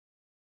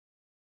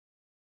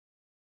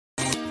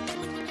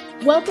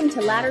Welcome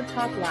to Ladder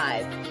Talk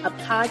Live, a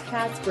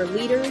podcast for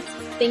leaders,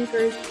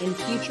 thinkers, and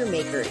future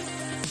makers,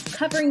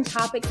 covering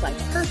topics like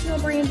personal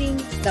branding,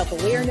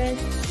 self-awareness,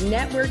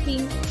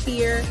 networking,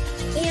 fear,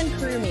 and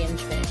career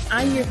management.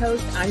 I'm your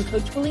host, I'm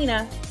Coach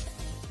Polina.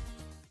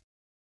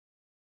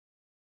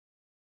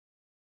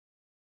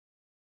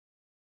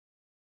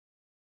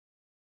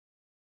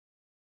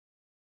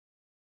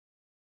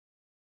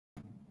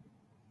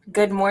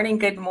 Good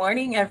morning,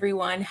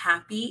 everyone.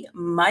 Happy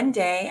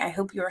Monday. I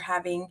hope you're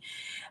having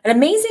an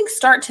amazing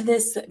start to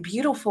this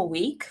beautiful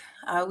week.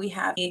 We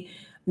have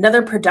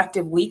another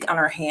productive week on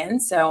our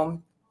hands.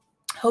 So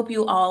hope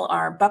you all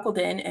are buckled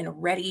in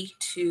and ready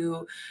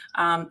to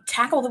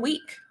tackle the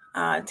week,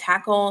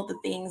 tackle the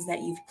things that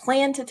you've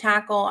planned to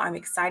tackle. I'm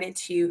excited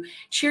to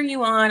cheer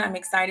you on. I'm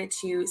excited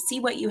to see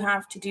what you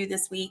have to do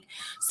this week.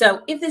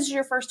 So if this is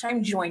your first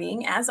time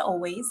joining, as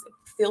always,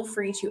 feel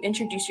free to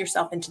introduce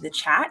yourself into the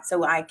chat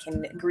so I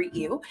can greet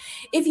you.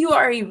 If you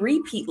are a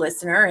repeat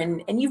listener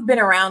and you've been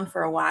around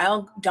for a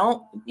while,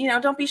 don't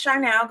be shy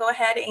now. Go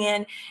ahead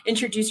and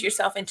introduce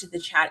yourself into the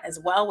chat as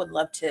well. Would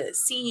love to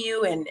see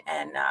you and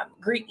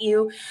greet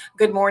you.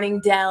 Good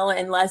morning, Dell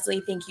and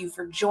Leslie. Thank you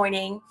for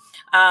joining.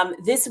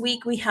 This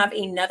week, we have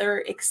another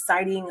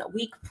exciting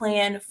week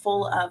plan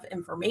full of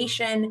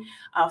information,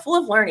 full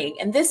of learning.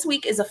 And this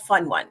week is a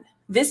fun one.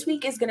 This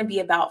week is going to be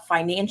about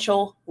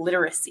financial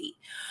literacy.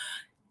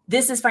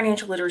 This is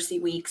Financial Literacy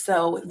Week,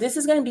 so this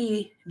is going to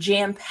be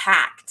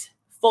jam-packed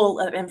full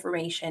of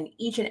information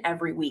each and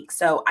every week.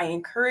 So I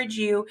encourage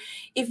you,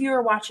 if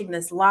you're watching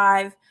this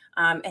live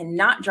and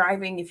not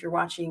driving, if you're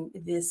watching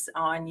this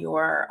on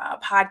your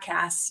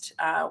podcast,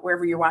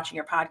 wherever you're watching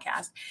your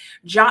podcast,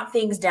 jot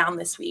things down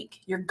this week.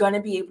 You're going to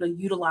be able to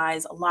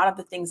utilize a lot of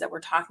the things that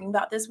we're talking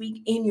about this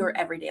week in your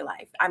everyday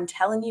life. I'm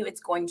telling you,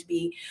 it's going to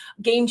be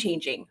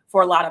game-changing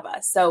for a lot of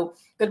us. So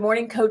good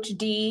morning, Coach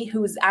D,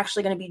 who is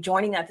actually going to be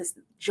joining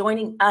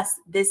us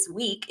this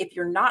week. If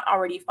you're not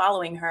already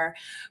following her,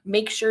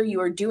 make sure you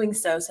are doing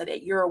so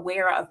that you're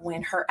aware of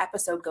when her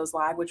episode goes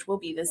live, which will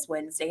be this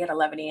Wednesday at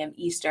 11 a.m.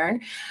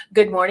 Eastern.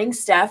 Good morning,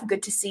 Steph.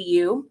 Good to see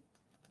you.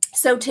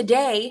 So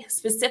today,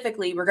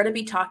 specifically, we're going to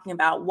be talking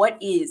about what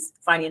is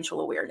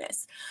financial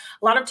awareness.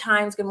 A lot of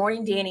times, good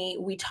morning, Danny,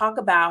 we talk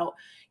about,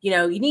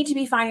 you need to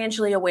be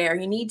financially aware.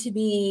 You need to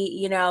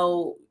be,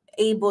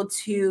 able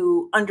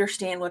to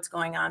understand what's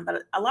going on.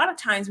 But a lot of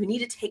times we need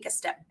to take a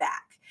step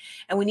back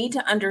and we need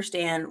to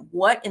understand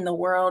what in the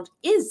world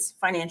is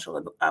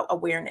financial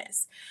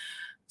awareness.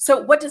 So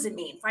what does it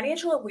mean?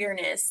 Financial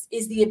awareness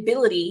is the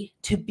ability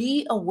to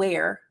be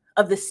aware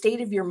of the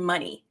state of your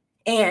money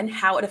and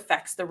how it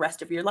affects the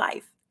rest of your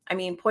life. I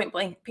mean, point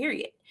blank,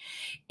 period.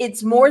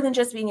 It's more than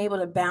just being able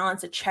to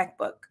balance a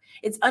checkbook.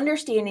 It's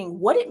understanding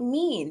what it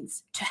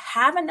means to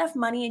have enough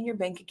money in your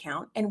bank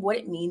account and what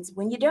it means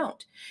when you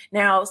don't.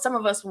 Now, some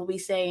of us will be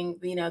saying,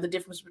 the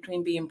difference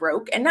between being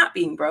broke and not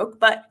being broke,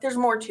 but there's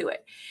more to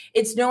it.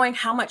 It's knowing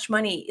how much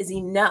money is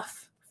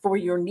enough for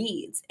your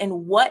needs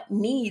and what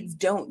needs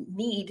don't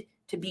need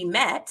to be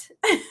met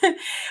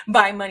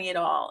by money at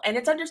all. And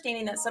it's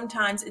understanding that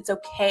sometimes it's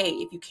okay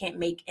if you can't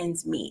make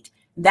ends meet,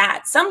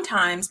 that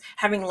sometimes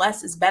having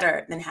less is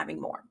better than having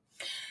more.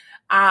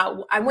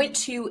 I went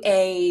to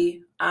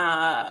a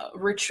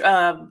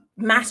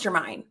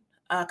mastermind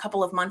a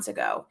couple of months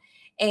ago,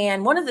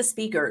 and one of the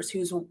speakers,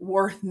 who's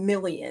worth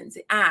millions,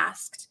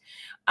 asked,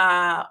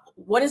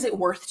 what is it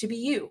worth to be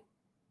you?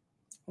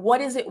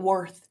 What is it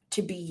worth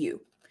to be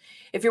you?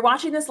 If you're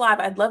watching this live,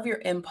 I'd love your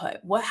input.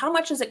 How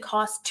much does it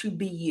cost to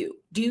be you?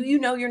 Do you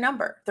know your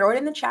number? Throw it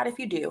in the chat if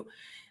you do.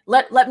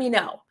 Let me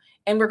know.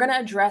 And we're going to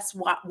address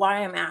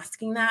why I'm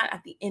asking that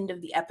at the end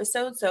of the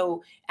episode.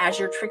 So as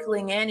you're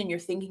trickling in and you're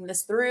thinking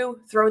this through,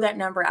 throw that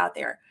number out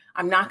there.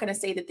 I'm not going to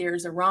say that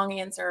there's a wrong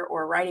answer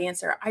or a right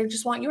answer. I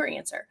just want your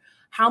answer.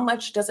 How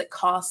much does it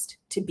cost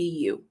to be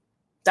you?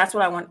 That's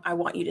what I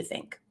want you to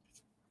think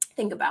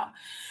about.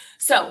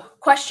 So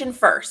question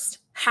first,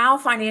 how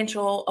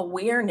financial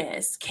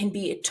awareness can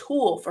be a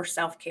tool for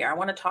self-care. I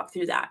want to talk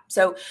through that.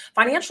 So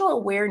financial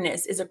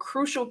awareness is a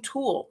crucial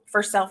tool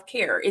for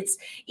self-care. It's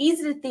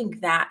easy to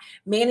think that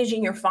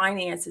managing your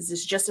finances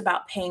is just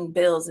about paying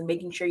bills and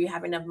making sure you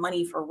have enough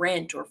money for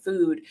rent or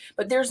food,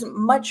 but there's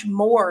much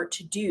more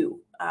to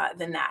do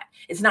than that.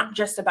 It's not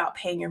just about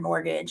paying your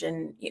mortgage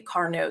and your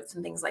car notes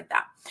and things like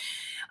that.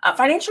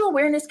 Financial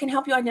awareness can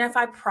help you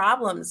identify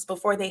problems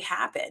before they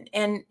happen,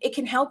 and it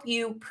can help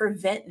you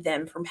prevent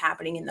them from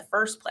happening in the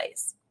first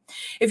place.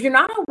 If you're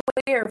not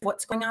aware of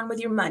what's going on with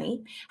your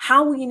money,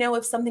 how will you know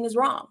if something is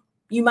wrong?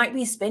 You might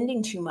be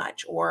spending too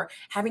much or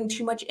having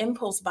too much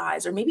impulse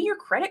buys, or maybe your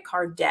credit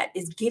card debt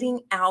is getting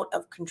out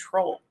of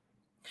control.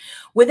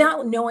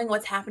 Without knowing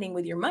what's happening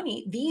with your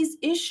money, these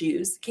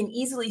issues can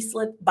easily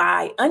slip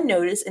by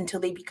unnoticed until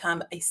they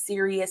become a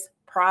serious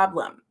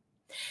problem.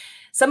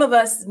 Some of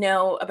us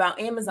know about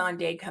Amazon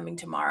Day coming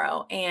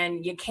tomorrow,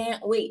 and you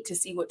can't wait to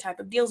see what type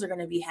of deals are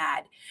going to be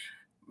had.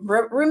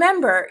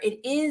 Remember,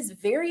 it is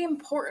very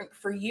important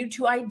for you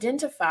to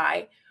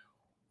identify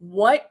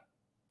what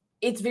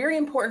it's very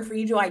important for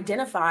you to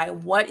identify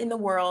what in the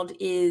world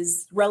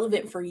is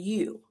relevant for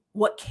you.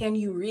 What can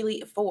you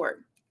really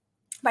afford?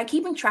 By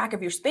keeping track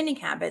of your spending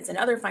habits and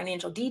other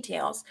financial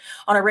details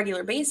on a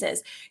regular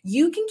basis,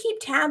 you can keep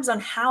tabs on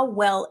how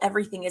well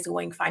everything is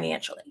going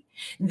financially.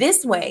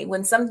 This way,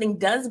 when something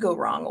does go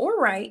wrong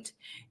or right,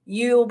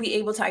 you'll be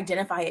able to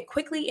identify it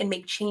quickly and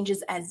make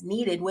changes as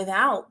needed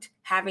without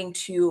having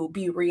to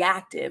be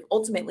reactive.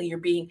 Ultimately, you're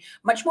being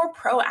much more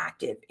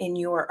proactive in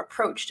your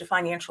approach to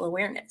financial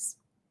awareness.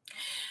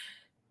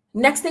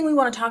 Next thing we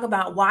want to talk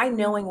about, why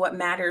knowing what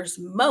matters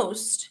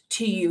most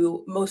to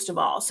you most of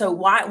all. So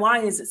why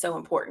is it so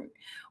important?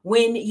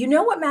 When you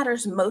know what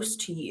matters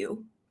most to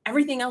you,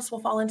 everything else will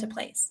fall into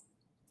place.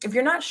 If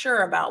you're not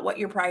sure about what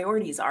your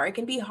priorities are, it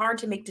can be hard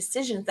to make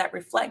decisions that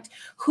reflect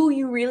who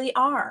you really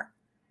are.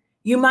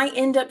 You might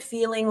end up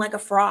feeling like a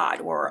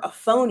fraud or a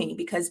phony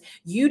because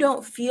you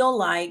don't feel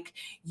like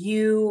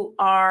you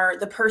are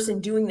the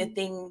person doing the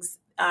things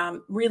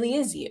really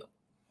is you.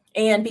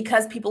 And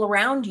because people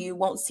around you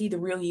won't see the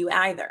real you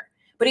either.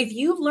 But if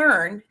you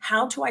learn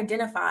how to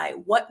identify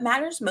what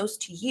matters most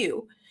to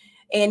you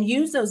and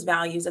use those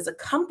values as a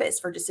compass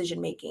for decision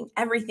making,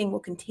 everything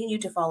will continue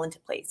to fall into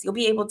place. You'll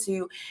be able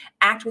to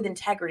act with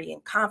integrity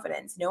and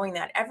confidence, knowing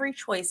that every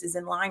choice is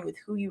in line with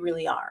who you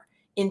really are.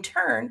 In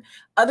turn,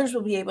 others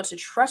will be able to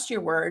trust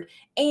your word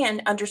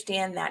and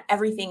understand that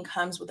everything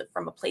comes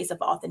from a place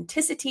of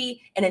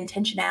authenticity and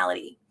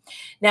intentionality.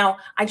 Now,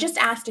 I just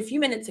asked a few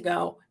minutes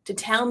ago to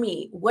tell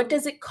me, what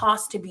does it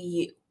cost to be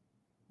you?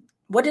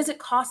 What does it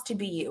cost to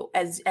be you?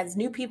 As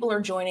new people are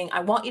joining,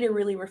 I want you to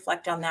really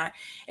reflect on that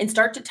and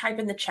start to type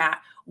in the chat,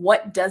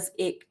 what does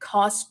it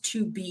cost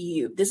to be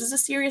you? This is a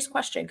serious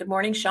question. Good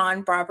morning,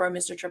 Sean, Barbara,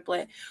 Mr.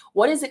 Triplet.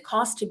 What does it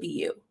cost to be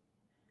you?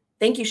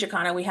 Thank you,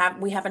 Shakana.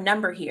 We have a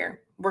number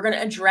here. We're going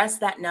to address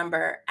that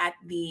number at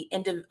the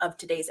end of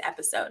today's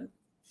episode.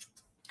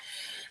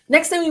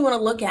 Next thing we want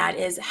to look at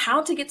is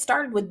how to get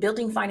started with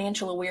building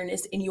financial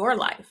awareness in your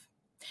life.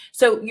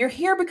 So you're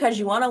here because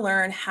you want to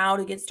learn how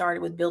to get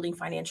started with building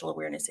financial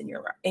awareness in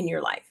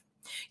your life.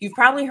 You've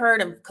probably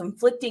heard of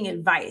conflicting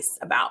advice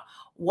about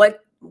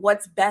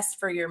what's best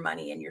for your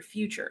money and your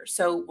future.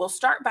 So we'll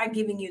start by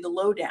giving you the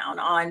lowdown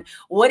on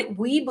what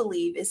we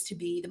believe is to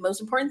be the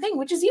most important thing,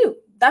 which is you.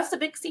 That's the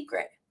big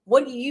secret.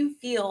 What do you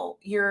feel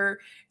you're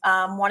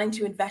wanting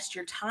to invest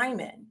your time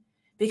in?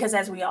 Because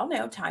as we all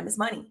know, time is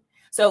money.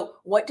 So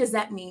what does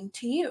that mean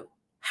to you?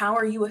 How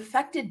are you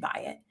affected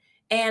by it?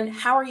 And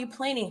how are you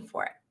planning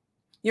for it?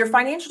 Your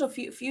financial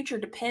future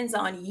depends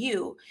on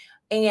you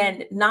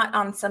and not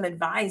on some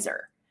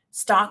advisor,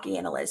 stock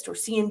analyst, or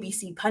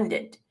CNBC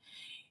pundit.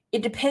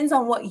 It depends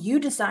on what you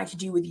decide to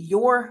do with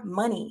your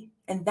money.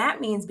 And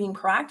that means being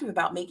proactive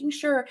about making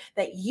sure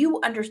that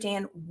you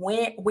understand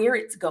where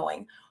it's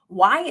going,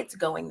 why it's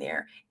going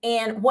there,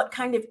 and what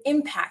kind of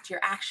impact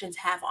your actions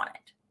have on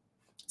it.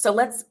 So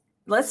let's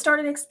start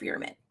an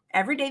experiment.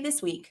 Every day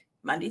this week,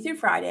 Monday through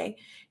Friday,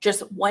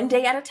 just one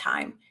day at a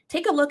time,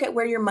 take a look at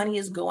where your money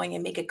is going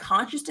and make a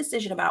conscious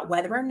decision about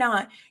whether or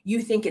not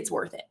you think it's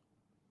worth it.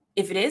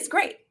 If it is,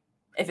 great.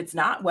 If it's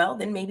not, well,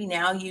 then maybe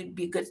now you'd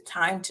be a good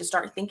time to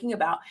start thinking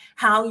about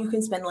how you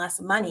can spend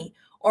less money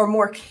or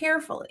more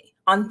carefully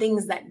on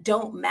things that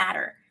don't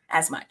matter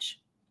as much.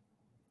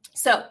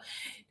 So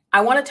I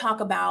want to talk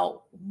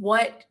about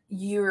what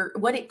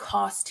it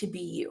costs to be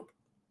you.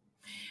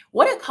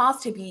 What it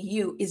costs to be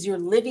you is your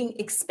living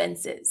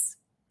expenses.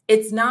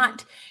 It's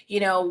not,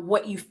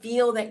 what you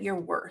feel that you're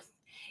worth.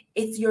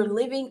 It's your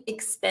living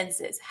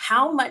expenses.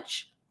 How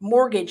much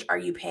mortgage are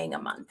you paying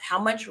a month? How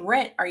much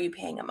rent are you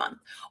paying a month?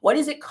 What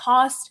does it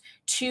cost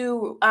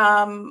to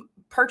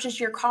purchase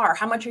your car?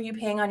 How much are you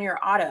paying on your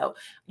auto,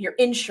 your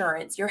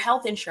insurance, your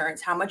health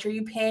insurance? How much are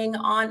you paying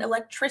on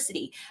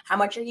electricity? How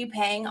much are you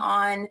paying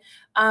on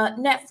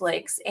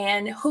Netflix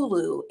and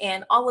Hulu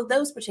and all of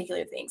those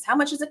particular things? How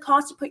much does it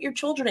cost to put your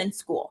children in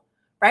school,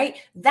 right?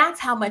 That's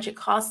how much it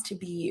costs to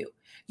be you.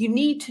 You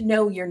need to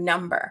know your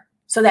number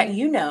so that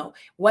you know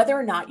whether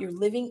or not you're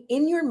living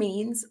in your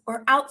means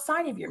or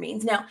outside of your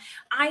means. Now,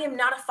 I am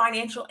not a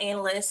financial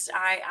analyst.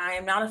 I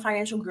am not a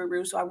financial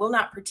guru, so I will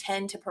not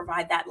pretend to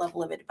provide that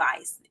level of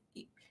advice.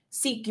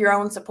 Seek your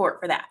own support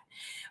for that.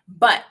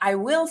 But I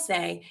will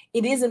say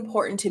it is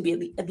important to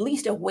be at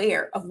least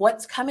aware of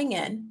what's coming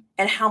in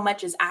and how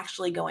much is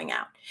actually going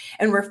out,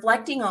 and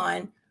reflecting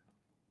on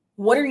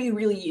what are you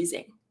really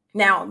using.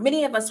 Now,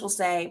 many of us will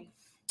say,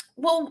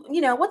 well,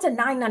 what's a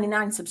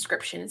 $9.99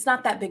 subscription? It's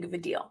not that big of a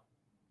deal.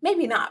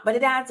 Maybe not, but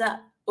it adds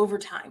up over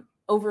time,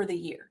 over the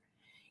year.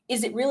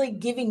 Is it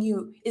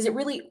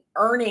really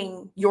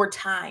earning your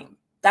time?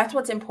 That's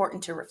what's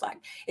important to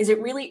reflect. Is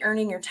it really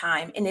earning your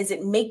time? And is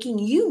it making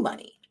you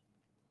money?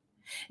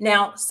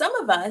 Now, some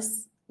of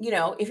us,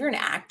 if you're an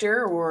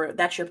actor or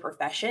that's your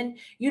profession,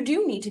 you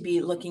do need to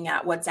be looking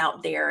at what's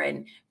out there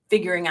and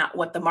figuring out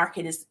what the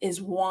market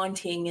is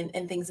wanting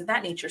and things of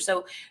that nature.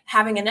 So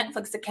having a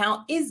Netflix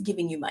account is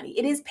giving you money.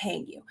 It is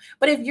paying you.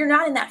 But if you're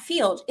not in that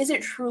field, is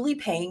it truly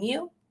paying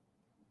you?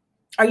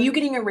 Are you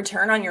getting a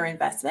return on your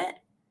investment?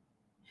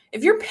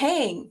 If you're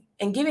paying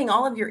and giving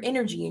all of your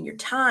energy and your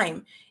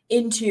time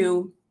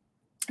into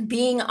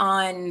being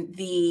on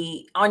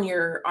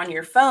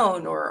your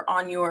phone or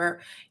on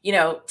your,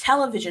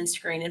 television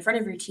screen in front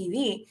of your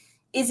TV,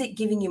 is it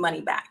giving you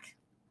money back?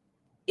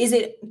 Is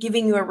it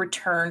giving you a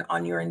return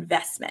on your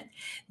investment?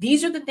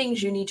 These are the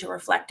things you need to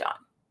reflect on.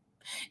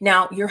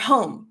 Now, your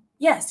home,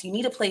 yes, you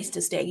need a place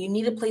to stay. You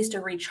need a place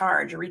to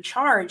recharge. A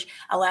recharge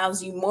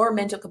allows you more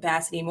mental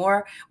capacity,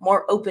 more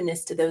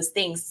openness to those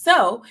things.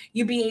 So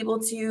you be able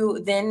to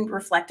then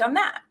reflect on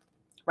that,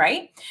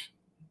 right?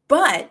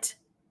 But,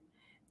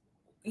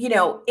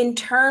 in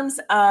terms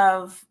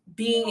of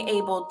being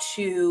able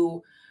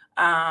to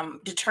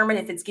determine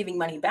if it's giving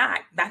money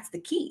back, that's the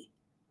key.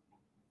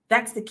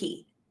 That's the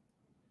key.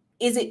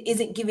 Is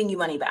it giving you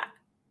money back?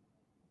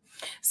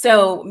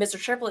 So Mr.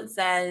 Triplet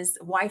says,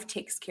 wife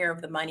takes care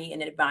of the money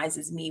and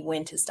advises me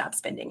when to stop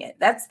spending it.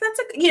 That's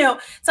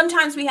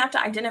sometimes we have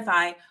to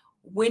identify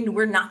when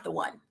we're not the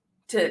one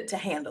to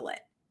handle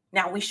it.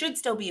 Now, we should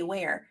still be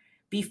aware,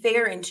 be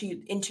fair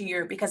into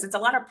your, because it's a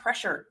lot of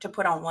pressure to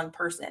put on one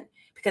person,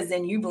 because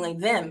then you blame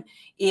them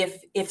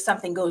if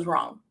something goes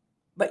wrong.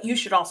 But you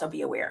should also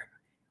be aware.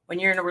 When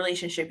you're in a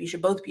relationship, you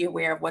should both be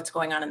aware of what's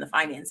going on in the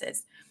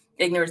finances.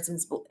 Ignorance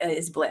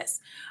is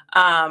bliss.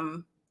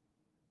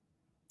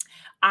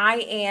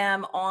 I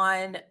am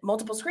on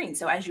multiple screens.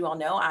 So as you all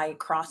know, I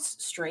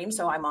cross stream.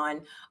 So I'm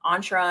on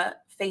Entra,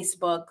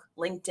 Facebook,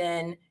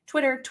 LinkedIn,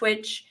 Twitter,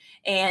 Twitch,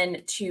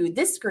 and to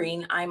this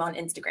screen, I'm on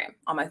Instagram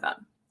on my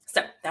phone.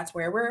 So that's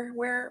where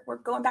we're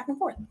going back and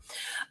forth.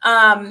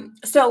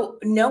 So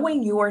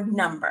knowing your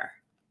number,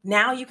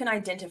 now you can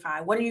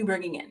identify, what are you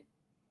bringing in?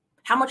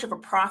 How much of a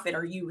profit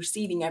are you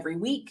receiving every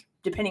week,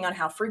 depending on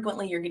how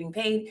frequently you're getting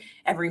paid,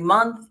 every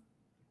month?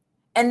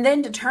 And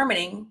then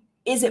determining,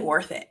 is it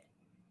worth it?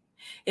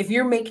 If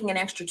you're making an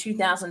extra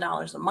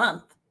 $2,000 a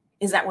month,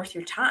 is that worth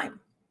your time?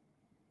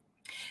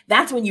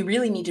 That's when you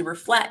really need to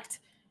reflect.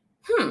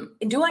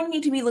 Do I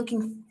need to be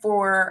looking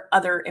for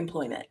other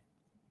employment?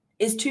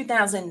 Is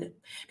 $2,000,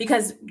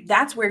 because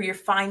that's where you're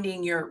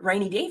finding your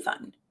rainy day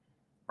fund,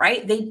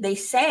 right? They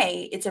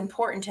say it's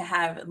important to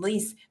have at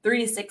least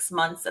 3 to 6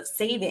 months of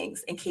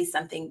savings in case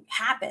something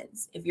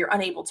happens if you're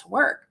unable to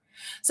work.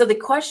 So the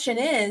question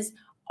is,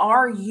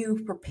 are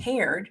you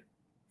prepared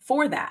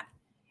for that?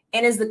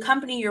 And is the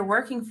company you're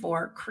working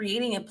for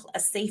creating a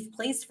safe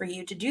place for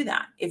you to do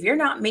that? If you're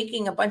not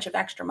making a bunch of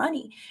extra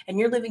money and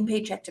you're living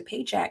paycheck to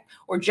paycheck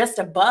or just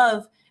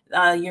above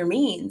your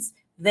means,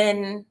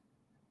 then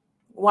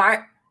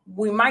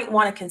we might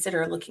want to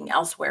consider looking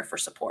elsewhere for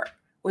support.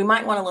 We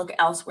might want to look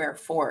elsewhere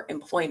for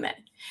employment.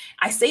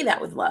 I say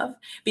that with love,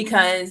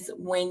 because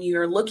when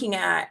you're looking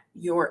at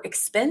your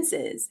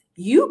expenses,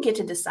 you get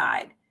to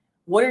decide,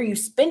 what are you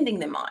spending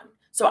them on?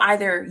 So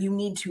either you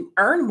need to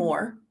earn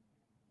more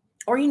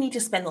or you need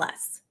to spend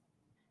less.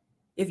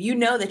 If you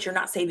know that you're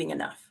not saving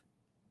enough,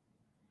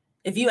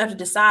 if you have to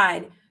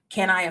decide,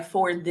 can I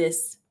afford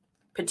this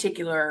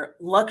particular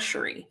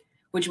luxury,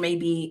 which may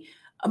be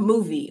a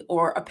movie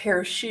or a pair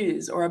of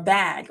shoes or a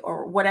bag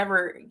or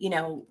whatever,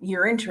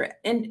 you're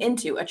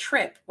into a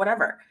trip,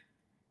 whatever.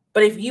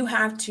 But if you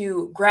have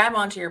to grab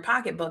onto your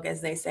pocketbook, as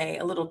they say,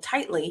 a little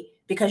tightly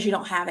because you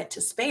don't have it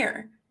to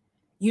spare,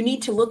 you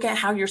need to look at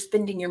how you're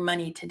spending your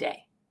money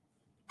today.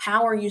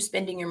 How are you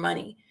spending your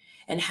money?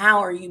 And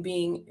how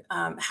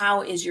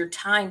is your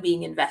time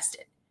being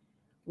invested?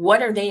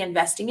 What are they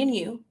investing in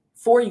you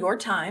for your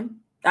time?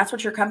 That's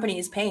what your company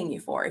is paying you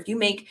for. If you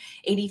make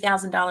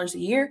 $80,000 a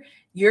year,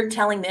 you're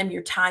telling them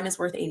your time is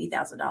worth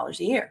 $80,000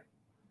 a year.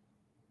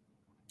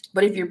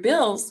 But if your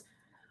bills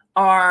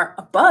are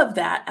above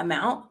that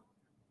amount,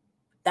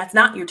 that's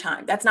not your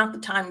time. That's not the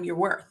time you're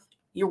worth.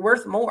 You're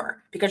worth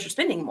more because you're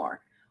spending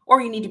more,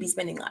 or you need to be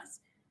spending less.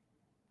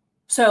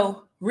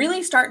 So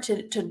really start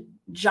to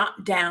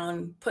jot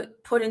down,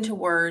 put into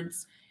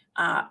words,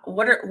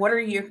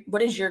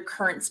 what is your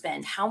current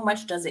spend? How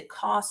much does it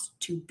cost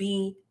to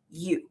be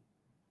you?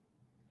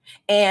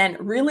 And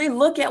really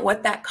look at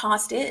what that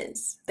cost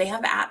is. They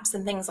have apps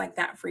and things like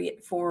that for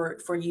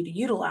you to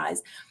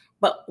utilize.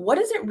 But what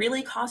does it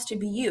really cost to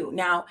be you?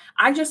 Now,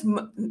 I just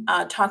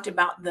talked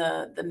about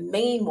the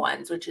main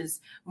ones, which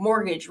is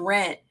mortgage,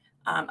 rent,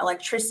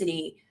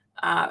 electricity,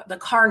 the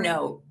car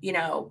note,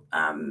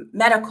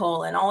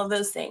 medical, and all of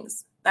those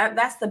things.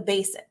 That's the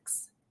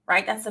basics,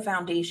 right? That's the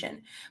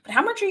foundation. But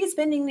how much are you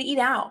spending to eat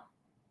out?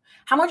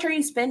 How much are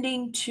you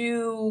spending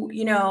to,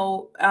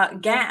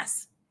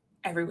 gas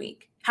every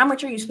week? How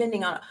much are you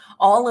spending on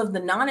all of the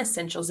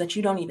non-essentials that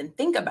you don't even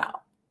think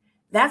about?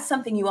 That's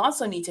something you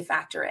also need to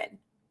factor in,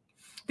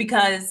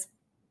 because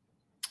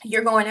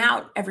you're going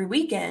out every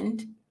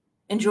weekend,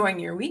 enjoying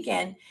your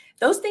weekend.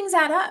 Those things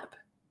add up.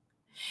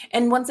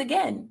 And once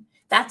again,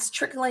 that's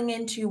trickling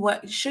into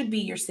what should be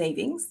your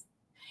savings.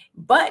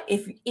 But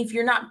if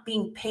you're not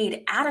being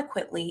paid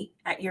adequately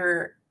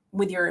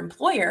with your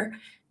employer,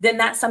 then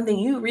that's something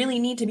you really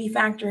need to be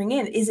factoring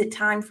in. Is it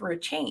time for a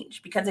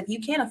change? Because if you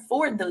can't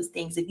afford those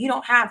things, if you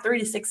don't have 3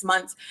 to 6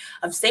 months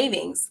of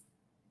savings,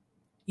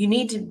 you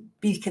need to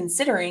be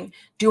considering,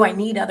 do I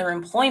need other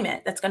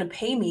employment that's going to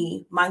pay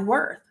me my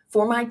worth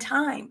for my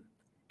time,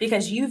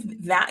 because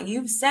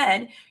you've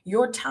said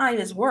your time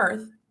is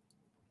worth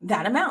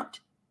that amount.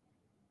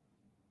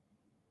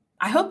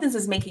 I hope this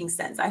is making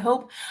sense. I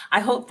hope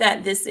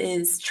that this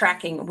is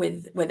tracking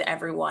with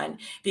everyone,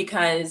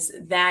 because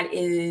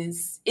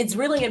it's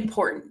really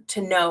important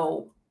to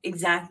know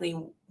exactly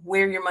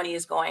where your money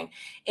is going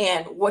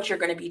and what you're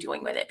going to be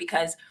doing with it,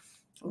 because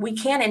we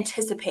can't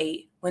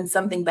anticipate when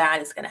something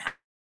bad is going to happen.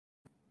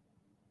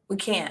 We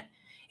can't.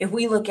 If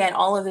we look at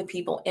all of the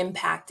people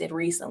impacted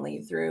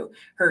recently through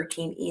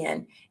Hurricane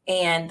Ian,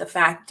 and the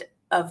fact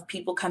of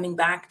people coming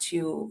back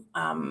to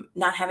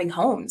not having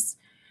homes,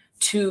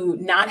 to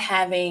not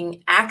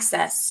having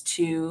access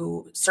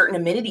to certain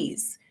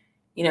amenities.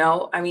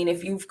 I mean,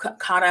 if you've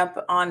caught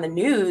up on the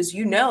news,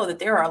 you know that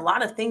there are a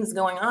lot of things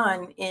going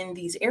on in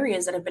these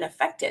areas that have been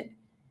affected.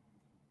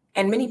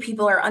 And many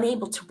people are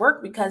unable to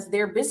work because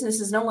their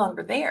business is no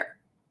longer there.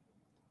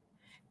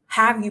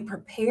 Have you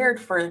prepared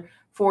for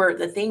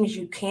the things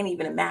you can't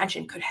even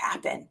imagine could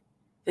happen?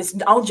 This,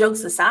 all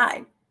jokes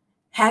aside,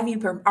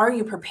 are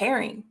you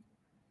preparing?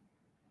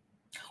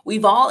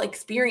 We've all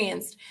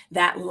experienced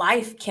that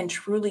life can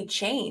truly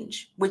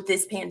change with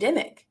this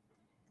pandemic,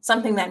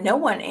 something that no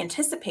one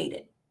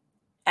anticipated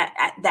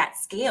at that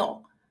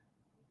scale.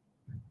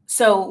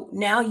 So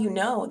now you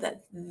know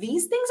that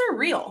these things are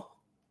real,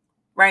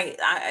 right?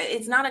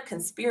 It's not a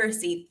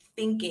conspiracy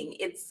thinking.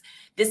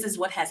 This is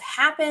what has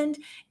happened,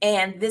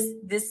 and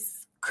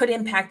this could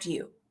impact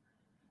you.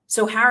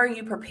 So how are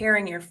you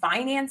preparing your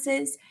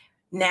finances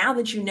now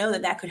that you know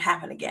that could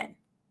happen again?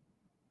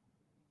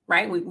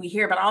 Right? We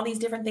hear about all these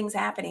different things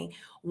happening.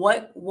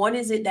 What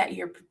is it that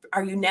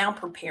are you now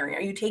preparing?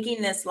 Are you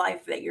taking this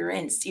life that you're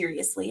in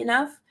seriously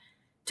enough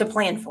to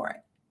plan for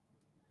it?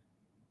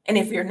 And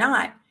if you're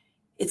not,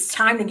 it's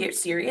time to get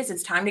serious.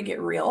 It's time to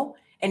get real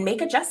and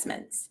make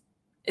adjustments.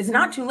 It's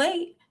not too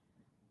late.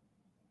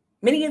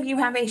 Many of you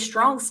have a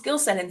strong skill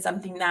set in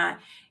something that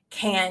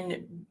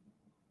can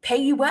pay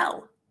you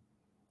well,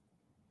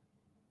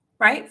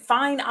 right?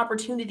 Find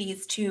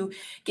opportunities to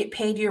get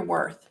paid your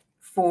worth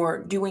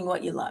for doing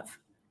what you love,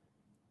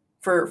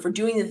 for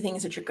doing the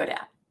things that you're good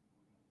at.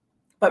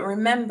 But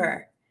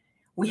remember,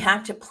 we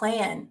have to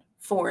plan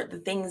for the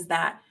things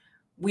that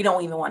we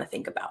don't even want to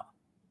think about.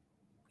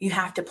 You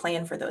have to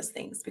plan for those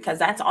things, because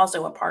that's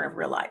also a part of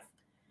real life.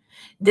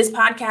 This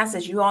podcast,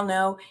 as you all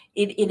know,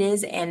 it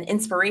is an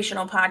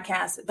inspirational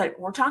podcast, but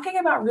we're talking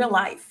about real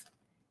life.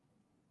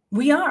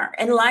 We are.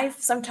 And life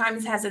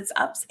sometimes has its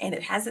ups and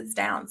it has its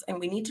downs. And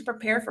we need to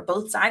prepare for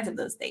both sides of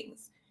those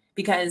things,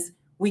 because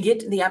we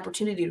get the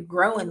opportunity to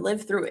grow and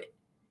live through it.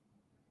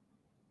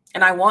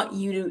 And I want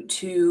you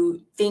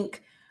to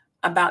think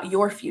about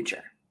your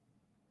future.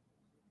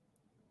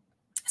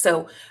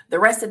 So the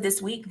rest of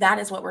this week, that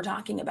is what we're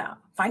talking about.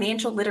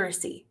 Financial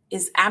literacy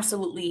is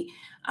absolutely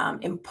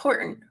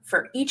important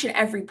for each and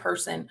every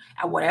person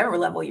at whatever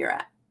level you're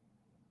at.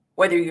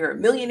 Whether you're a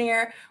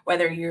millionaire,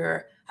 whether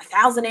you're a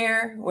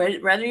thousandaire,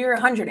 whether you're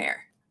a hundredaire,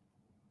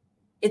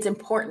 it's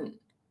important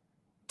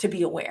to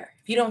be aware.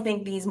 If you don't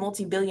think these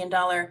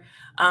multi-billion-dollar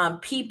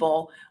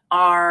people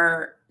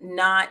are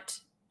not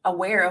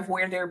aware of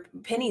where their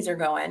pennies are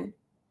going,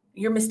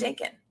 you're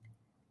mistaken.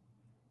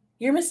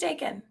 You're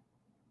mistaken.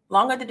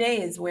 Long are the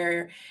days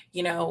where,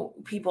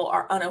 people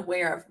are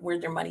unaware of where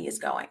their money is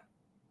going.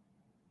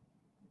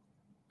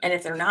 And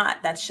if they're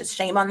not, that's just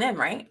shame on them,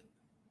 right?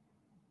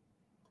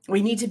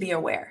 We need to be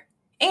aware.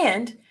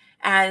 And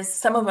as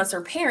some of us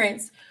are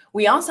parents,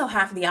 we also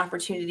have the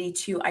opportunity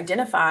to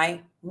identify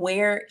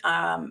where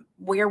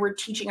we're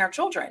teaching our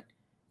children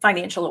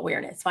financial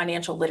awareness,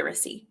 financial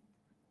literacy,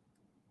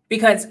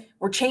 because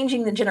we're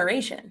changing the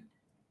generation.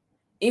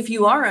 If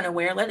you are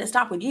unaware, let it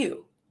stop with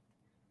you.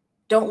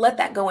 Don't let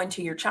that go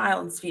into your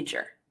child's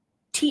future.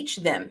 Teach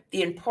them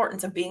the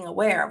importance of being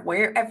aware of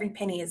where every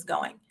penny is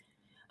going.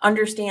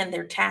 Understand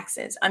their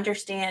taxes,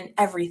 understand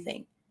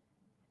everything.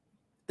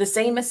 The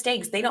same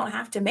mistakes they don't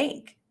have to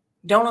make.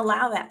 Don't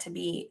allow that to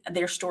be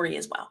their story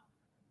as well.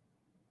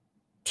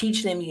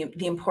 Teach them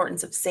the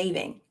importance of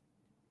saving,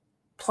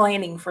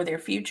 planning for their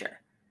future.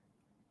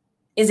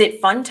 Is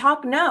it fun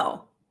talk?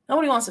 No.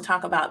 Nobody wants to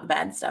talk about the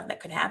bad stuff that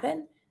could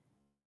happen.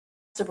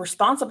 It's a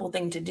responsible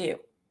thing to do.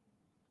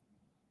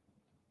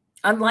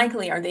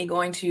 Unlikely are they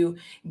going to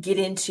get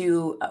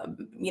into,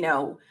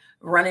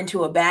 run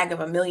into a bag of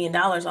 $1 million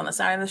on the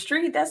side of the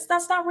street. That's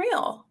not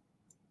real.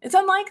 It's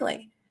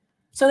unlikely.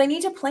 So they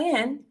need to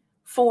plan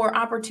for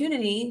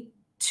opportunity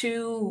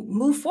to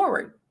move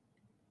forward.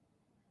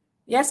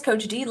 Yes,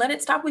 Coach D, let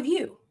it stop with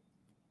you.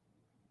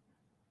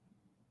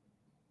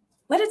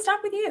 Let it stop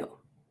with you.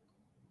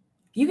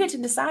 You get to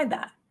decide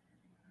that.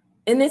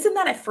 And isn't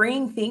that a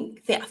freeing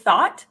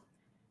thought?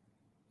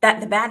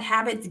 That the bad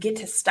habits get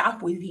to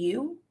stop with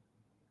you?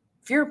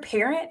 If you're a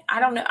parent, I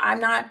don't know,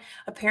 I'm not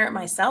a parent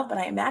myself, but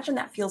I imagine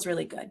that feels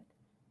really good.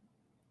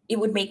 It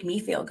would make me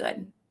feel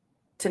good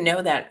to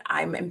know that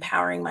I'm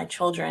empowering my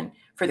children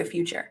for the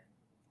future.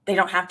 They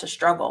don't have to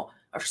struggle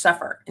or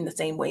suffer in the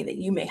same way that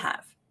you may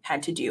have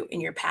had to do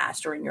in your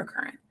past or in your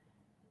current.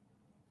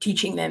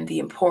 Teaching them the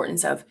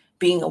importance of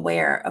being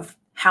aware of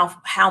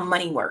how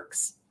money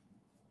works,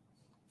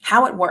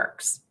 how it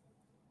works.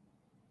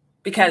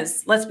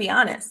 Because let's be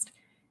honest,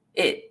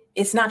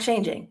 it's not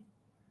changing.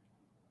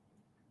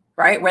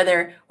 Right?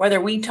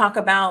 Whether we talk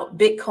about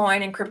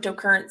Bitcoin and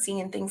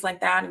cryptocurrency and things like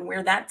that and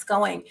where that's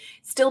going,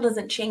 still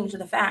doesn't change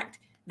the fact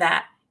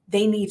that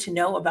they need to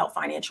know about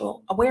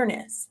financial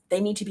awareness. They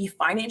need to be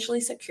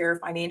financially secure,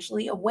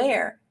 financially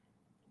aware.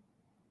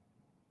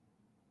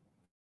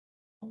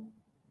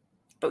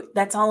 But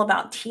that's all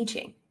about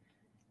teaching.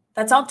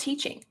 That's all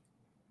teaching.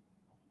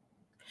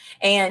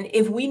 And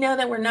if we know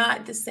that we're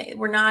not the same,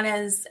 we're not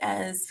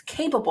as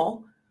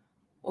capable,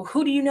 well,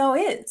 who do you know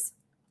is?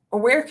 Or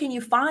where can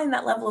you find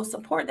that level of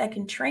support that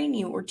can train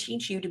you or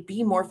teach you to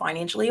be more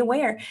financially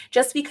aware?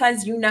 Just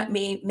because you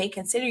may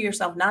consider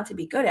yourself not to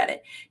be good at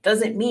it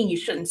doesn't mean you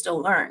shouldn't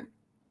still learn.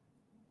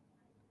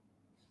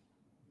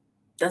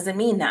 Doesn't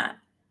mean that.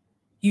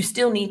 You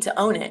still need to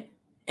own it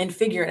and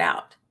figure it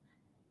out,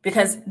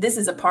 because this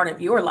is a part of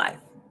your life.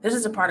 This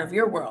is a part of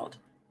your world.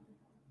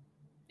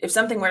 If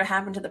something were to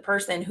happen to the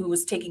person who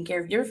was taking care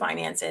of your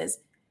finances,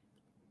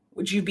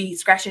 would you be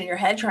scratching your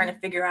head trying to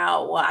figure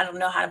out, well, I don't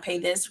know how to pay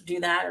this, or do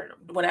that, or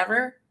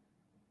whatever?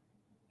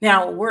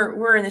 Now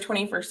we're in the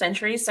 21st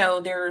century, so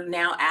there are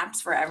now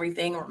apps for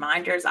everything,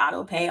 reminders,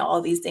 auto pay,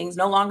 all these things.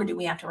 No longer do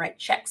we have to write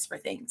checks for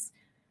things,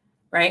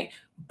 right?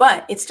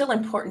 But it's still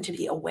important to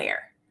be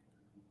aware.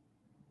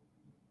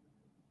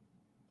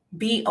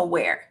 Be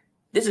aware.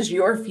 This is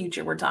your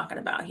future we're talking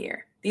about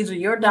here. These are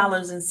your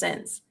dollars and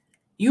cents.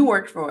 You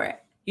worked for it.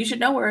 You should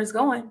know where it's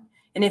going.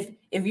 And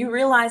if you're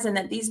realizing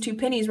that these two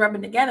pennies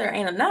rubbing together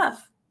ain't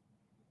enough,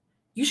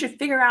 you should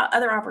figure out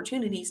other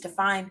opportunities to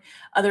find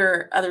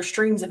other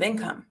streams of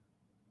income.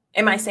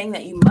 Am I saying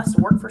that you must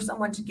work for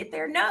someone to get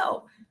there?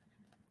 No.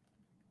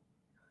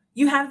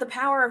 You have the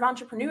power of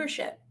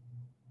entrepreneurship.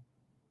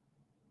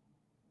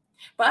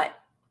 But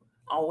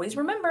always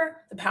remember,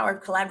 the power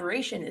of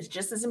collaboration is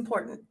just as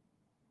important.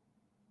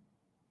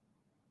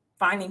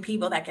 Finding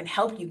people that can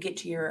help you get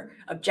to your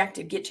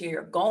objective, get to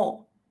your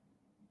goal.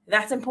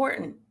 That's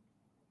important.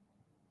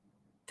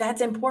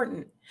 That's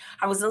important.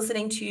 I was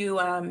listening to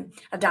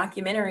a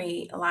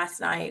documentary last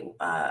night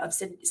of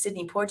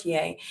Sidney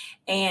Poitier,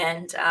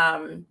 and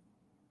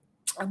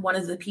one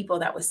of the people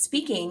that was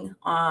speaking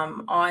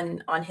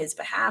on his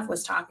behalf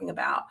was talking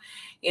about,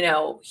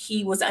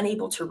 he was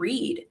unable to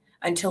read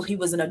until he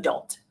was an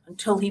adult,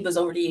 until he was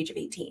over the age of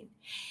 18.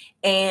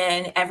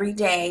 And every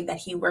day that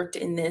he worked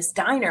in this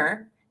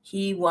diner,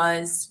 he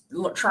was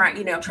trying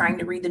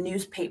to read the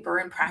newspaper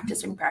and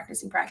practicing.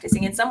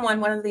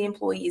 And one of the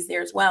employees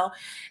there as well,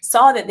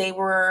 saw that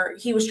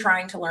he was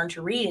trying to learn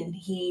to read, and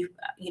he,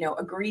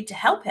 agreed to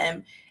help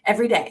him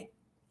every day.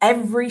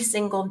 Every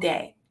single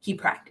day he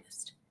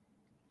practiced.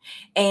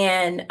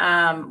 And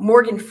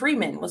Morgan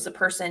Freeman was the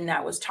person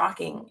that was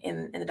talking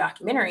in the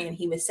documentary, and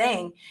he was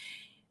saying,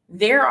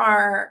 there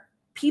are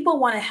people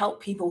want to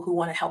help people who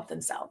want to help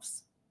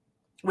themselves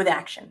with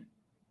action.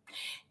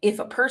 If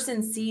a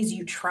person sees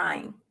you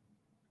trying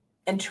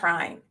and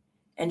trying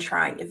and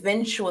trying,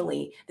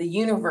 eventually the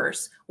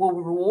universe will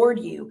reward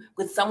you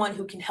with someone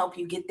who can help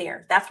you get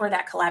there. That's where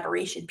that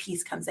collaboration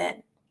piece comes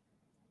in.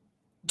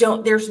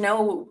 There's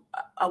no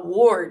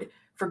award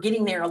for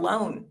getting there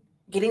alone,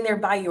 getting there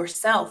by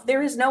yourself.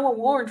 There is no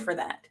award for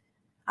that.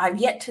 I've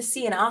yet to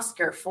see an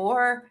Oscar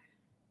for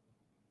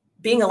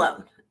being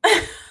alone.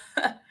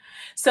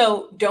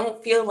 So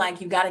don't feel like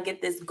you got to get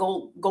this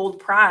gold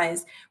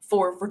prize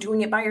for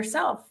doing it by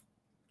yourself.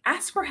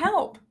 Ask for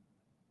help.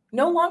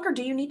 No longer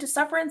do you need to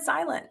suffer in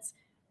silence.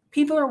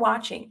 People are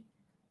watching.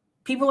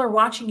 People are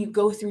watching you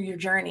go through your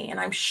journey. And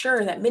I'm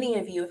sure that many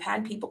of you have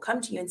had people come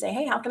to you and say,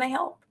 hey, how can I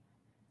help?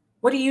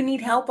 What do you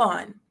need help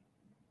on?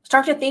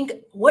 Start to think,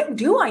 what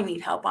do I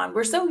need help on?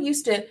 We're so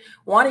used to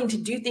wanting to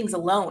do things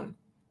alone,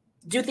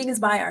 do things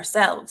by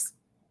ourselves.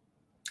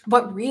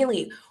 But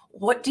really,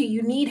 what do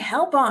you need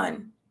help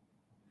on?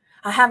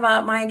 I have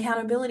my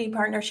accountability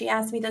partner. She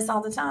asks me this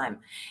all the time.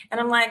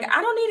 And I'm like,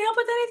 I don't need help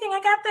with anything. I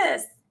got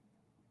this.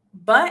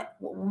 But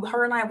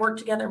her and I work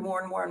together more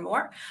and more and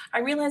more. I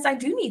realize I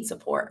do need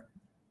support.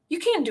 You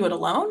can't do it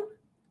alone.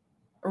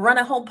 Run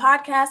a whole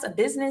podcast, a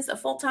business, a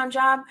full-time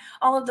job,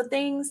 all of the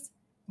things,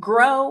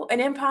 grow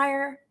an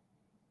empire.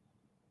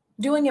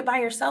 Doing it by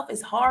yourself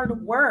is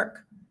hard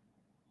work.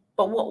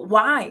 But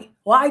why?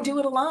 Why do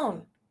it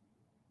alone?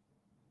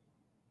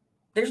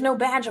 There's no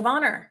badge of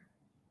honor.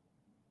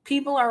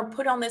 People are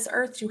put on this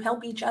earth to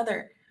help each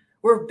other.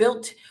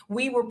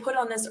 We were put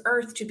on this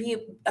earth to be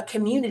a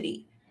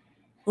community.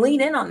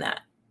 Lean in on that.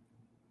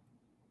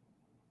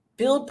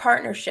 Build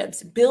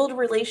partnerships, build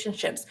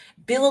relationships,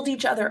 build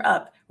each other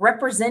up,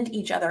 represent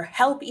each other,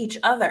 help each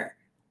other.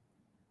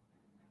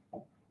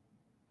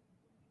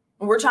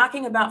 When we're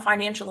talking about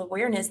financial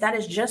awareness, that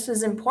is just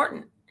as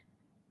important.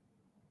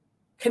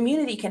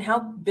 Community can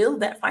help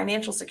build that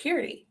financial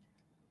security,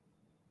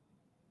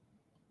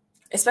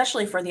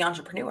 especially for the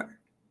entrepreneur.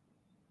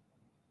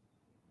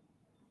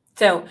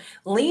 So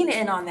lean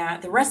in on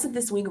that. The rest of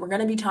this week, we're going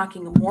to be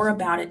talking more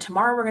about it.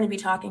 Tomorrow, we're going to be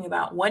talking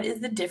about what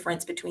is the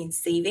difference between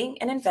saving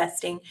and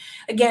investing.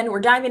 Again, we're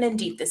diving in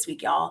deep this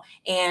week, y'all.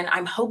 And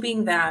I'm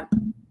hoping that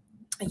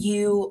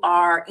you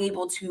are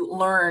able to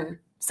learn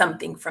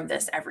something from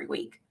this every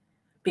week,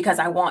 because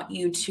I want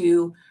you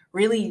to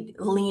really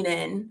lean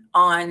in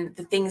on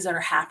the things that are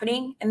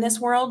happening in this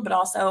world, but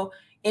also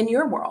in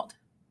your world.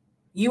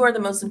 You are the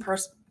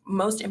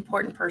most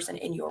important person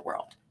in your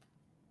world.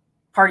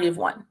 Party of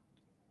one.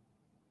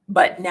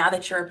 But now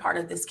that you're a part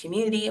of this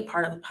community, a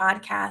part of the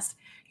podcast,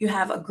 you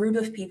have a group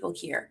of people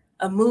here,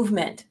 a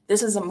movement.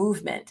 This is a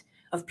movement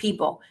of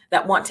people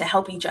that want to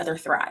help each other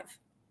thrive.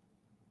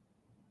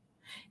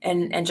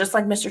 And just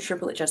like Mr.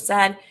 Triplett just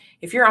said,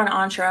 if you're on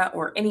Entre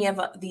or any of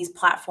these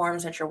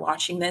platforms that you're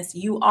watching this,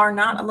 you are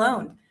not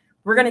alone.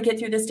 We're going to get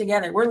through this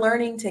together. We're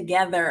learning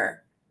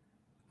together.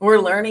 We're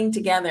learning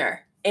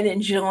together and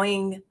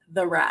enjoying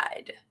the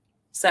ride.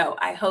 So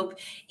I hope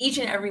each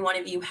and every one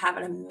of you have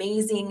an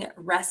amazing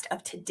rest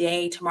of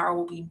today. Tomorrow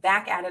we'll be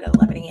back at it at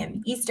 11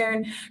 a.m.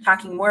 Eastern,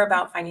 talking more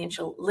about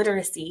financial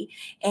literacy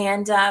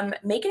and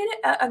making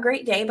it a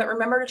great day. But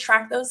remember to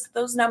track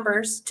those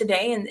numbers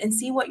today and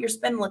see what your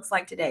spend looks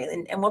like today.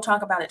 And we'll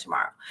talk about it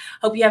tomorrow.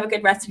 Hope you have a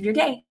good rest of your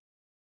day.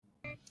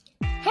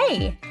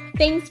 Hey,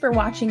 thanks for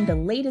watching the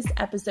latest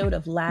episode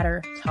of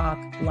Ladder Talk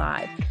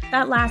Live.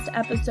 That last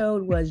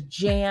episode was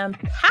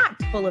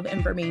jam-packed full of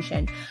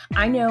information.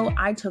 I know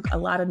I took a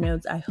lot of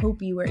notes. I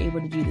hope you were able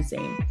to do the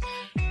same.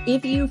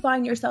 If you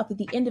find yourself at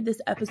the end of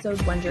this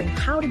episode wondering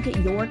how to get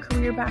your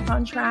career back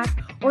on track,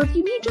 or if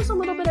you need just a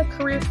little bit of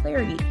career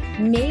clarity,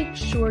 make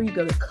sure you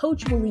go to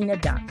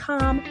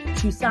CoachWillena.com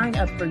to sign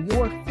up for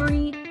your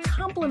free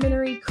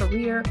complimentary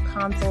career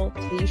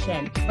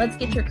consultation. Let's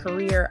get your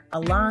career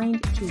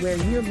aligned to where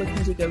you're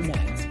looking to go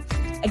next.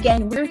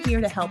 Again, we're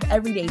here to help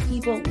everyday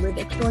people live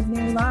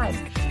extraordinary lives.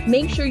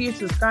 Make sure you're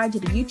subscribed to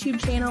the YouTube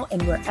channel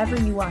and wherever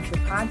you watch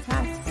your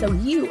podcast so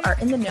you are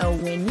in the know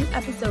when new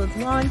episodes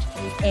launch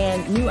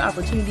and new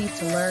opportunities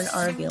to learn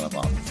are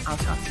available. I'll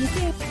talk to you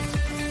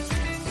soon.